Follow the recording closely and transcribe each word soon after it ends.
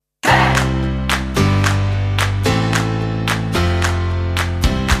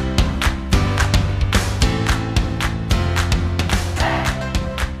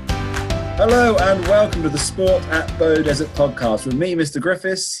and welcome to the Sport at Beaudesert podcast with me, Mr.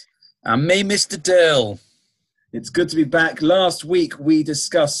 Griffiths. And me, Mr. Dill. It's good to be back. Last week, we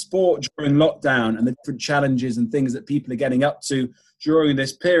discussed sport during lockdown and the different challenges and things that people are getting up to during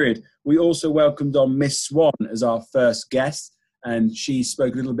this period. We also welcomed on Miss Swan as our first guest, and she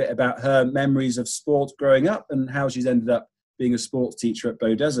spoke a little bit about her memories of sport growing up and how she's ended up being a sports teacher at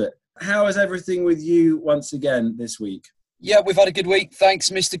Beaudesert. How is everything with you once again this week? Yeah, we've had a good week. Thanks,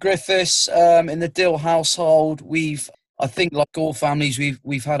 Mr. Griffiths. In the Dill household, I think like all families,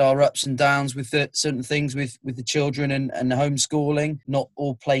 we've had our ups and downs with certain things with the children and homeschooling, not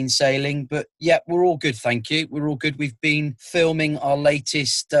all plain sailing. But yeah, we're all good, thank you. We're all good. We've been filming our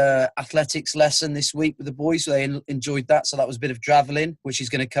latest athletics lesson this week with the boys. So they enjoyed that. So that was a bit of travelling, which is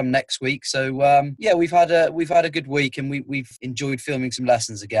going to come next week. So yeah, we've had a good week and we've enjoyed filming some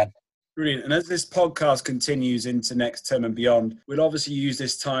lessons again. Brilliant. And as this podcast continues into next term and beyond, we'll obviously use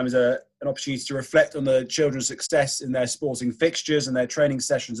this time as an opportunity to reflect on the children's success in their sporting fixtures and their training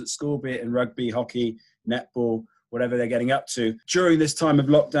sessions at school, be it in rugby, hockey, netball, whatever they're getting up to. During this time of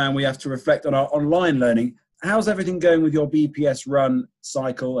lockdown, we have to reflect on our online learning. How's everything going with your BPS run,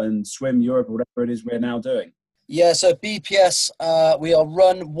 cycle and swim Europe or whatever it is we're now doing? Yeah, so BPS, we are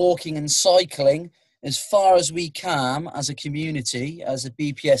run, walking and cycling as far as we can as a community, as a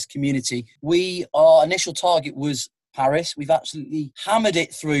BPS community. Our initial target was Paris. We've absolutely hammered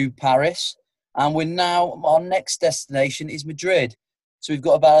it through Paris. And our next destination is Madrid. So we've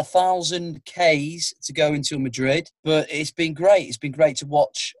got about 1,000 Ks to go into Madrid. But it's been great. It's been great to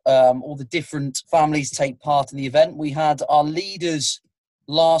watch all the different families take part in the event. We had our leaders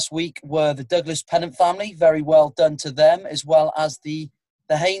last week were the Douglas Pennant family. Very well done to them, as well as the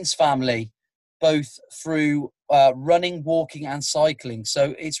Haynes family, both through running, walking and cycling.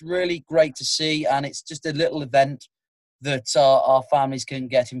 So it's really great to see, and it's just a little event that our families can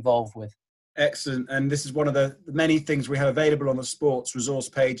get involved with. Excellent. And this is one of the many things we have available on the sports resource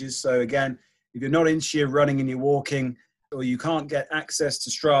pages. So again, if you're not into your running and your walking, or you can't get access to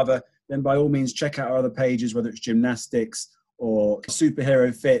Strava, then by all means check out our other pages, whether it's gymnastics or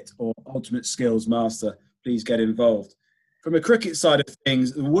Superhero Fit or Ultimate Skills Master. Please get involved. From a cricket side of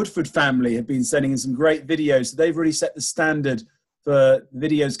things, the Woodford family have been sending in some great videos. So they've really set the standard for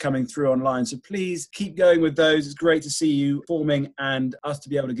videos coming through online. So please keep going with those. It's great to see you forming and us to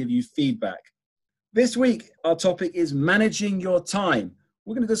be able to give you feedback. This week, our topic is managing your time.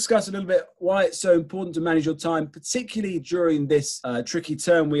 We're going to discuss a little bit why it's so important to manage your time, particularly during this tricky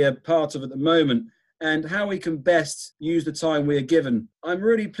term we are part of at the moment, and how we can best use the time we are given. I'm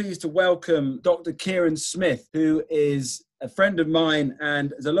really pleased to welcome Dr. Kieran Smith, who is a friend of mine,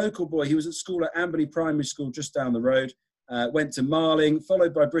 and as a local boy, he was at school at Amberley Primary School just down the road, went to Marling,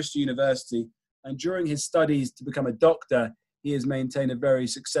 followed by Bristol University, and during his studies to become a doctor, he has maintained a very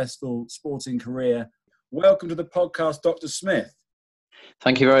successful sporting career. Welcome to the podcast, Dr. Smith.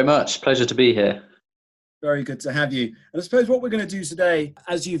 Thank you very much. Pleasure to be here. Very good to have you. And I suppose what we're going to do today,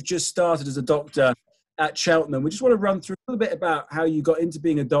 as you've just started as a doctor at Cheltenham, we just want to run through a little bit about how you got into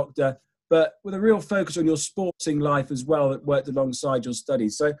being a doctor, but with a real focus on your sporting life as well that worked alongside your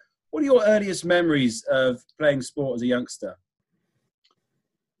studies. So what are your earliest memories of playing sport as a youngster?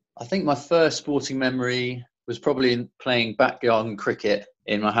 I think my first sporting memory was probably in playing backyard cricket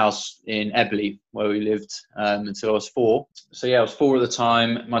in my house in Ebbleigh, where we lived until I was 4. So yeah, I was 4 at the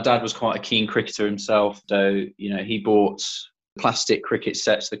time. My dad was quite a keen cricketer himself. So, he bought plastic cricket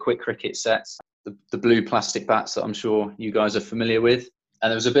sets, the quick cricket sets, the blue plastic bats that I'm sure you guys are familiar with. And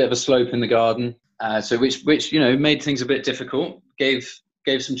there was a bit of a slope in the garden, so which made things a bit difficult, gave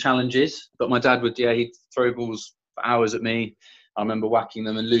some challenges. But my dad he'd throw balls for hours at me. I remember whacking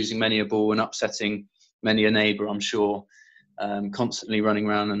them and losing many a ball and upsetting many a neighbour, I'm sure, constantly running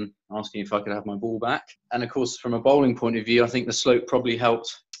around and asking if I could have my ball back. And of course, from a bowling point of view, I think the slope probably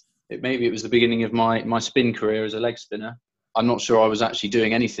helped. Maybe it was the beginning of my spin career as a leg spinner. I'm not sure I was actually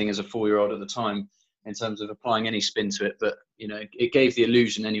doing anything as a 4-year-old at the time in terms of applying any spin to it, but it gave the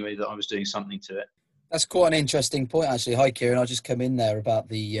illusion anyway that I was doing something to it. That's quite an interesting point, actually. Hi, Kieran. I'll just come in there about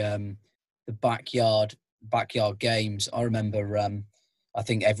the backyard games. I remember, I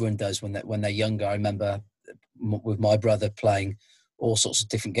think everyone does when they're younger. I remember with my brother playing all sorts of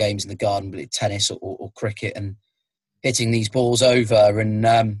different games in the garden, but tennis or cricket, and hitting these balls over. And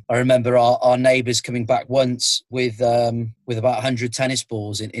I remember our neighbours coming back once with about 100 tennis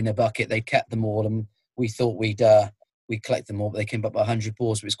balls in a bucket. They kept them all, and we thought we'd collect them all, but they came back by 100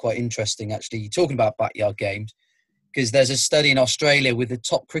 balls. It was quite interesting, actually, talking about backyard games, because there's a study in Australia with the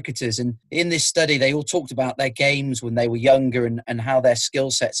top cricketers, and in this study they all talked about their games when they were younger and how their skill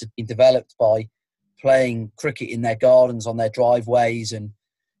sets had been developed by playing cricket in their gardens, on their driveways, and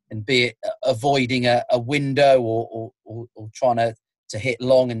and be it avoiding a window or trying to hit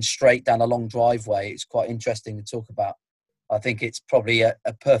long and straight down a long driveway. It's quite interesting to talk about. I think it's probably a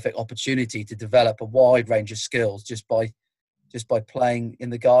perfect opportunity to develop a wide range of skills just by playing in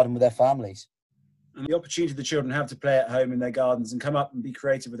the garden with their families. And the opportunity the children have to play at home in their gardens and come up and be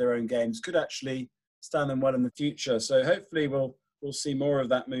creative with their own games could actually stand them well in the future. So hopefully we'll see more of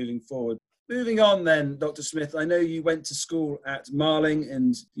that moving forward. Moving on then, Dr. Smith, I know you went to school at Marling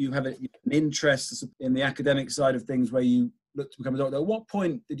and you have an interest in the academic side of things where you looked to become a doctor. At what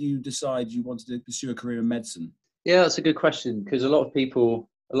point did you decide you wanted to pursue a career in medicine? Yeah, that's a good question, because a lot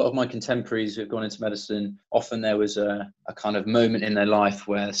of my contemporaries who have gone into medicine, often there was a kind of moment in their life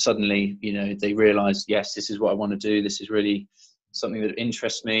where suddenly, they realised, yes, this is what I want to do. This is really something that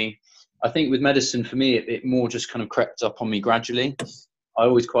interests me. I think with medicine, for me, it more just kind of crept up on me gradually. I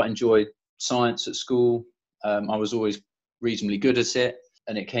always quite enjoyed science at school. I was always reasonably good at it,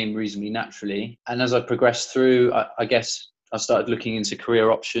 and it came reasonably naturally. And as I progressed through, I guess I started looking into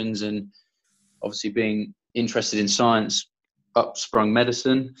career options, and obviously being interested in science upsprung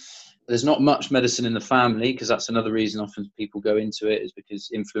medicine. There's not much medicine in the family, because that's another reason often people go into it, is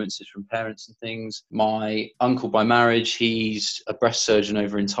because influences from parents and things. My uncle by marriage, he's a breast surgeon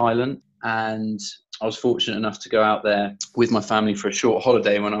over in Thailand, and I was fortunate enough to go out there with my family for a short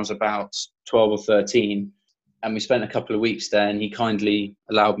holiday when I was about 12 or 13, and we spent a couple of weeks there, and he kindly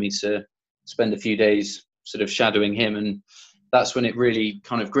allowed me to spend a few days sort of shadowing him, and that's when it really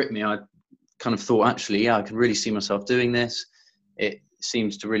kind of gripped me. I kind of thought, actually, yeah, I can really see myself doing this. It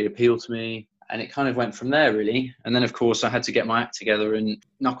seems to really appeal to me. And it kind of went from there, really. And then, of course, I had to get my act together and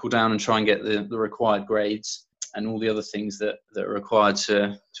knuckle down and try and get the required grades and all the other things that are required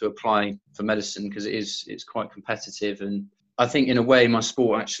to apply for medicine, because it's quite competitive. And I think in a way my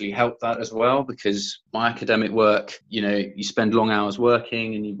sport actually helped that as well, because my academic work, you spend long hours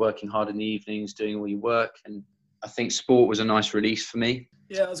working and you're working hard in the evenings doing all your work. And I think sport was a nice release for me.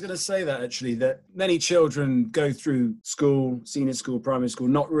 Yeah, I was going to say that actually, that many children go through school, senior school, primary school,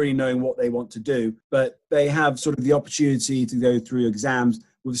 not really knowing what they want to do, but they have sort of the opportunity to go through exams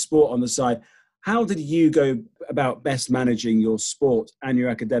with sport on the side. How did you go about best managing your sport and your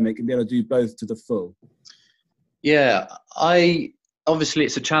academic and be able to do both to the full? Yeah, obviously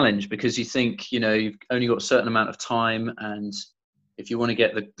it's a challenge, because you think, you've only got a certain amount of time, and if you want to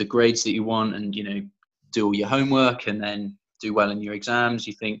get the grades that you want and, do all your homework and then do well in your exams,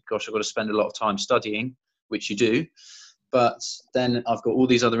 you think, gosh, I've got to spend a lot of time studying, which you do. But then I've got all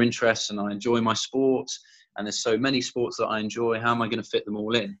these other interests and I enjoy my sport, and there's so many sports that I enjoy. How am I going to fit them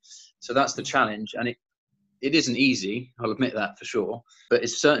all in? So that's the challenge. And it isn't easy, I'll admit that for sure, but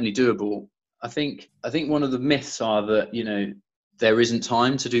it's certainly doable. I think one of the myths are that, there isn't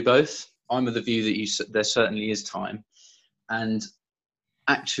time to do both. I'm of the view that there certainly is time. And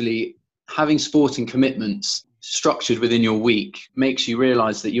actually having sporting commitments structured within your week makes you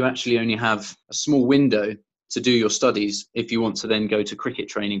realize that you actually only have a small window to do your studies if you want to then go to cricket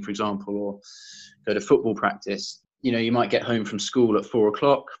training, for example, or go to football practice. You might get home from school at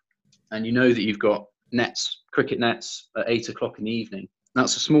 4:00 and that you've got cricket nets at 8:00 in the evening.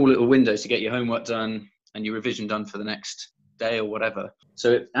 That's a small little window to get your homework done and your revision done for the next day or whatever.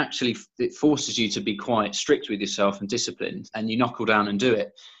 So it forces you to be quite strict with yourself and disciplined, and you knuckle down and do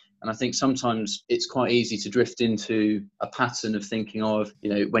it. And I think sometimes it's quite easy to drift into a pattern of thinking of,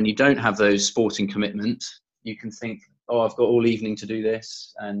 when you don't have those sporting commitments, you can think, oh, I've got all evening to do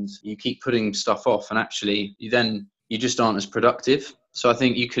this. And you keep putting stuff off, and actually you just aren't as productive. So I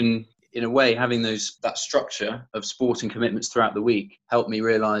think you can, in a way, having that structure of sporting commitments throughout the week helped me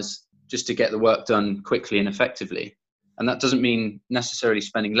realize just to get the work done quickly and effectively. And that doesn't mean necessarily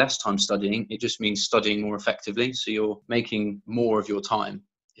spending less time studying. It just means studying more effectively. So you're making more of your time,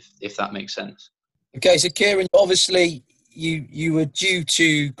 if that makes sense. Okay, so Kieran, obviously you were due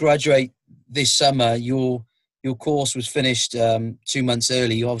to graduate this summer. Your course was finished 2 months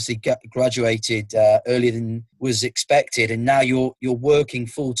early. You obviously graduated earlier than was expected, and now you're working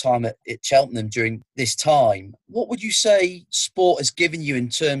full time at Cheltenham during this time. What would you say sport has given you in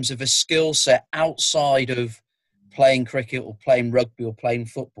terms of a skill set outside of playing cricket or playing rugby or playing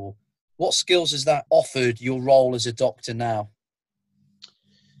football? What skills has that offered your role as a doctor now?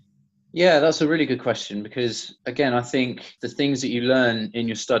 Yeah, that's a really good question, because again, I think the things that you learn in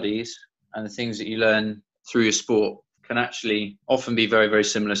your studies and the things that you learn through your sport can actually often be very, very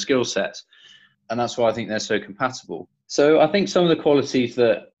similar skill sets. And that's why I think they're so compatible. So I think some of the qualities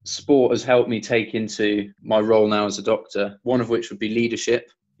that sport has helped me take into my role now as a doctor, one of which would be leadership.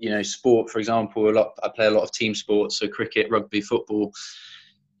 Sport, for example, I play a lot of team sports, so cricket, rugby, football.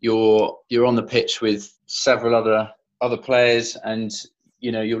 You're on the pitch with several other players, and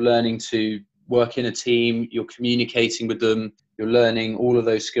you're learning to work in a team, you're communicating with them, you're learning all of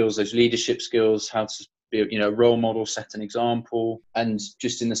those skills, those leadership skills, how to be, a role model, set an example. And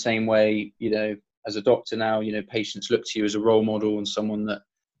just in the same way, as a doctor now, patients look to you as a role model and someone that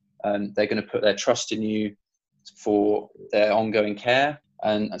they're going to put their trust in you for their ongoing care.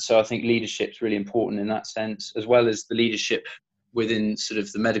 And so I think leadership is really important in that sense, as well as the leadership within sort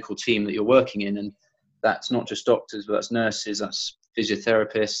of the medical team that you're working in. And that's not just doctors, but that's nurses, that's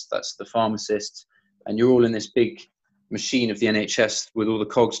physiotherapists, that's the pharmacists. And you're all in this big machine of the NHS with all the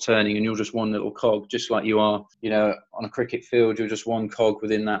cogs turning, and you're just one little cog, just like you are, on a cricket field, you're just one cog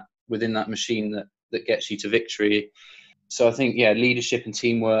within that machine that gets you to victory. So I think, leadership and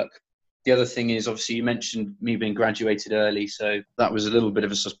teamwork. The other thing is, obviously, you mentioned me being graduated early. So that was a little bit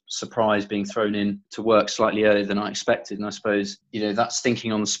of a surprise, being thrown in to work slightly earlier than I expected. And I suppose, that's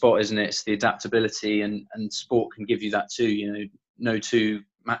thinking on the spot, isn't it? It's the adaptability, and sport can give you that too. No two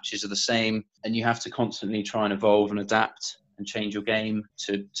matches are the same, and you have to constantly try and evolve and adapt and change your game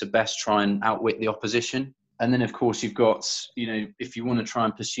to best try and outwit the opposition. And then, of course, you've got, if you want to try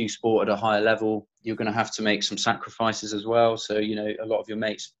and pursue sport at a higher level, you're going to have to make some sacrifices as well. So, a lot of your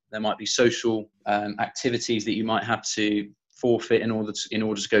mates, there might be social activities that you might have to forfeit in order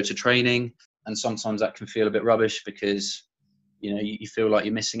to go to training. And sometimes that can feel a bit rubbish because, you feel like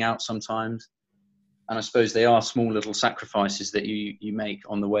you're missing out sometimes. And I suppose they are small little sacrifices that you make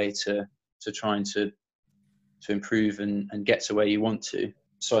on the way to trying to improve and get to where you want to.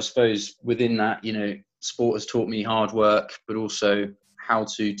 So I suppose within that, sport has taught me hard work, but also how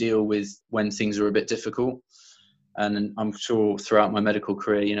to deal with when things are a bit difficult. And I'm sure throughout my medical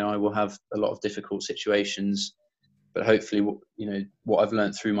career, I will have a lot of difficult situations, but hopefully, what I've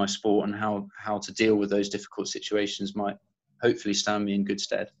learned through my sport and how to deal with those difficult situations might hopefully stand me in good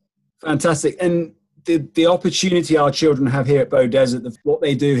stead. Fantastic. And the opportunity our children have here at Beaudesert, what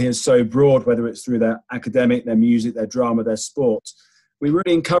they do here is so broad, whether it's through their academic, their music, their drama, their sports. We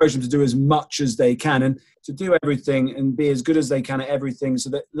really encourage them to do as much as they can and to do everything and be as good as they can at everything, so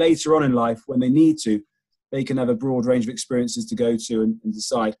that later on in life, when they need to, they can have a broad range of experiences to go to and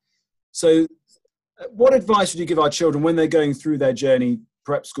decide. So what advice would you give our children when they're going through their journey,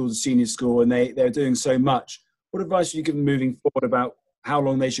 prep school to senior school, and they're doing so much? What advice would you give them moving forward about how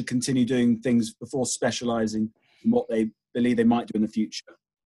long they should continue doing things before specialising in what they believe they might do in the future?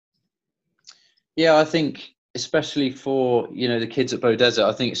 Yeah, I think especially for, the kids at Beaudesert,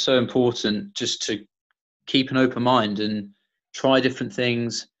 I think it's so important just to keep an open mind and try different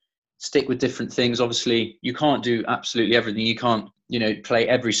things, stick with different things. Obviously, you can't do absolutely everything. You can't, play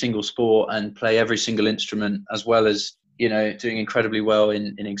every single sport and play every single instrument, as well as, doing incredibly well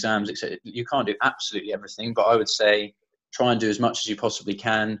in exams, etc. You can't do absolutely everything, but I would say try and do as much as you possibly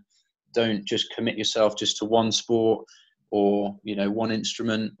can. Don't just commit yourself just to one sport or, one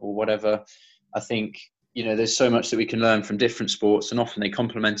instrument or whatever. I think, there's so much that we can learn from different sports, and often they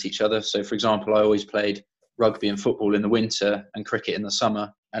complement each other. So, for example, I always played rugby and football in the winter and cricket in the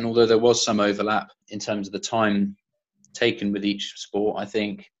summer. And although there was some overlap in terms of the time taken with each sport, I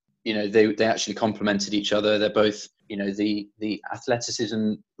think, they actually complemented each other. They're both, the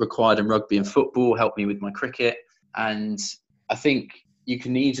athleticism required in rugby and football helped me with my cricket. And I think you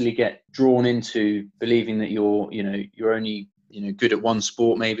can easily get drawn into believing that you're only, good at one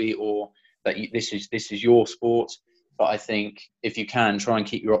sport maybe, or that this is your sport. But I think if you can, try and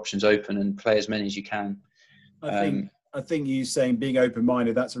keep your options open and play as many as you can. I think you saying being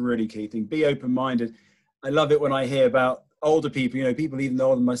open-minded, that's a really key thing. Be open-minded. I love it when I hear about older people, people even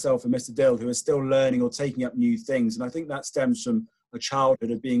older than myself and Mr. Dill, who are still learning or taking up new things. And I think that stems from a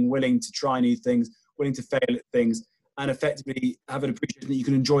childhood of being willing to try new things, willing to fail at things, and effectively have an appreciation that you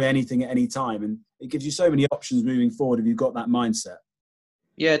can enjoy anything at any time. And it gives you so many options moving forward if you've got that mindset.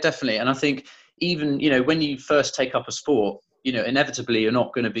 Yeah, definitely. And I think even, when you first take up a sport, inevitably you're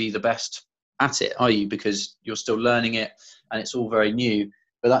not going to be the best at it, are you? Because you're still learning it and it's all very new.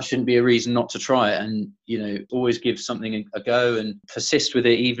 But that shouldn't be a reason not to try it. And, always give something a go and persist with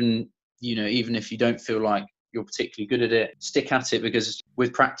it, even if you don't feel like you're particularly good at it. Stick at it, because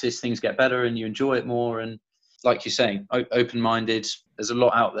with practice, things get better and you enjoy it more. And like you're saying, open-minded, there's a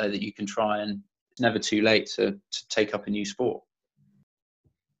lot out there that you can try, and it's never too late to take up a new sport.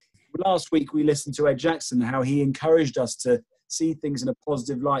 Last week, we listened to Ed Jackson, how he encouraged us to see things in a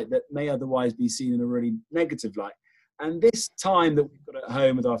positive light that may otherwise be seen in a really negative light. And this time that we've got at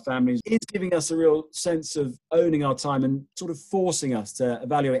home with our families is giving us a real sense of owning our time and sort of forcing us to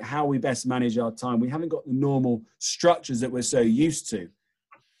evaluate how we best manage our time. We haven't got the normal structures that we're so used to.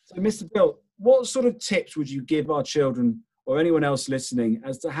 So, Mr. Bill, what sort of tips would you give our children or anyone else listening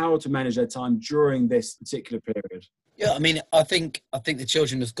as to how to manage their time during this particular period? Yeah, I mean, I think the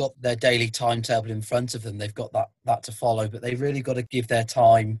children have got their daily timetable in front of them. They've got that to follow, but they've really got to give their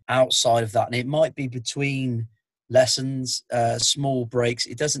time outside of that. And it might be between lessons, small breaks.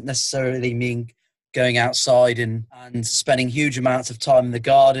 It doesn't necessarily mean going outside and spending huge amounts of time in the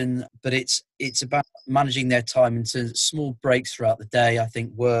garden, but it's about managing their time into small breaks throughout the day, I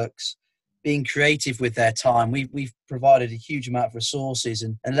think works. Being creative with their time. We've provided a huge amount of resources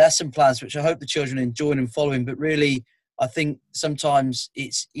and lesson plans, which I hope the children enjoy and following, but really I think sometimes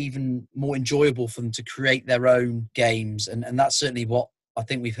it's even more enjoyable for them to create their own games. And that's certainly what I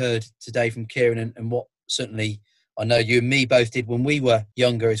think we've heard today from Kieran and what certainly I know you and me both did when we were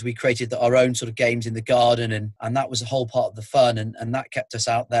younger, is we created our own sort of games in the garden and that was a whole part of the fun and that kept us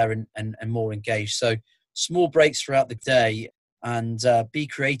out there and more engaged. So small breaks throughout the day and be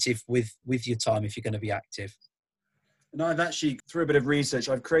creative with your time if you're going to be active. And I've actually, through a bit of research,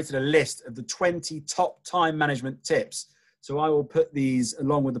 I've created a list of the 20 top time management tips. So I will put these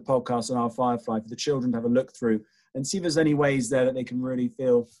along with the podcast on our Firefly for the children to have a look through and see if there's any ways there that they can really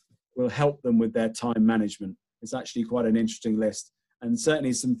feel will help them with their time management. It's actually quite an interesting list and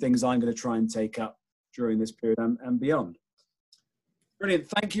certainly some things I'm going to try and take up during this period and beyond. Brilliant.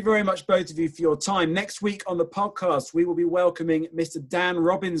 Thank you very much, both of you, for your time. Next week on the podcast, we will be welcoming Mr. Dan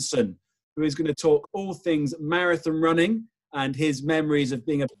Robinson, who is going to talk all things marathon running and his memories of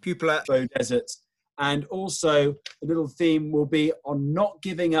being a pupil at Bow Desert. And also, the little theme will be on not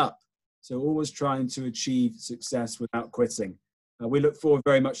giving up. So always trying to achieve success without quitting. We look forward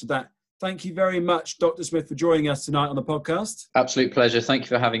very much to that. Thank you very much, Dr. Smith, for joining us tonight on the podcast. Absolute pleasure. Thank you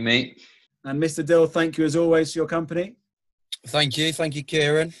for having me. And Mr. Dill, thank you as always for your company. Thank you,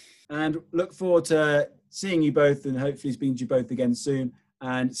 Kieran. And look forward to seeing you both and hopefully speaking to you both again soon.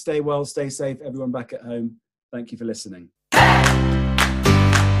 And stay well, stay safe, everyone back at home. Thank you for listening.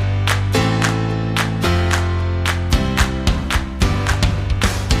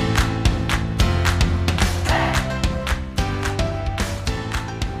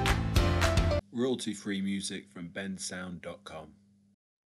 Royalty-free music from bensound.com.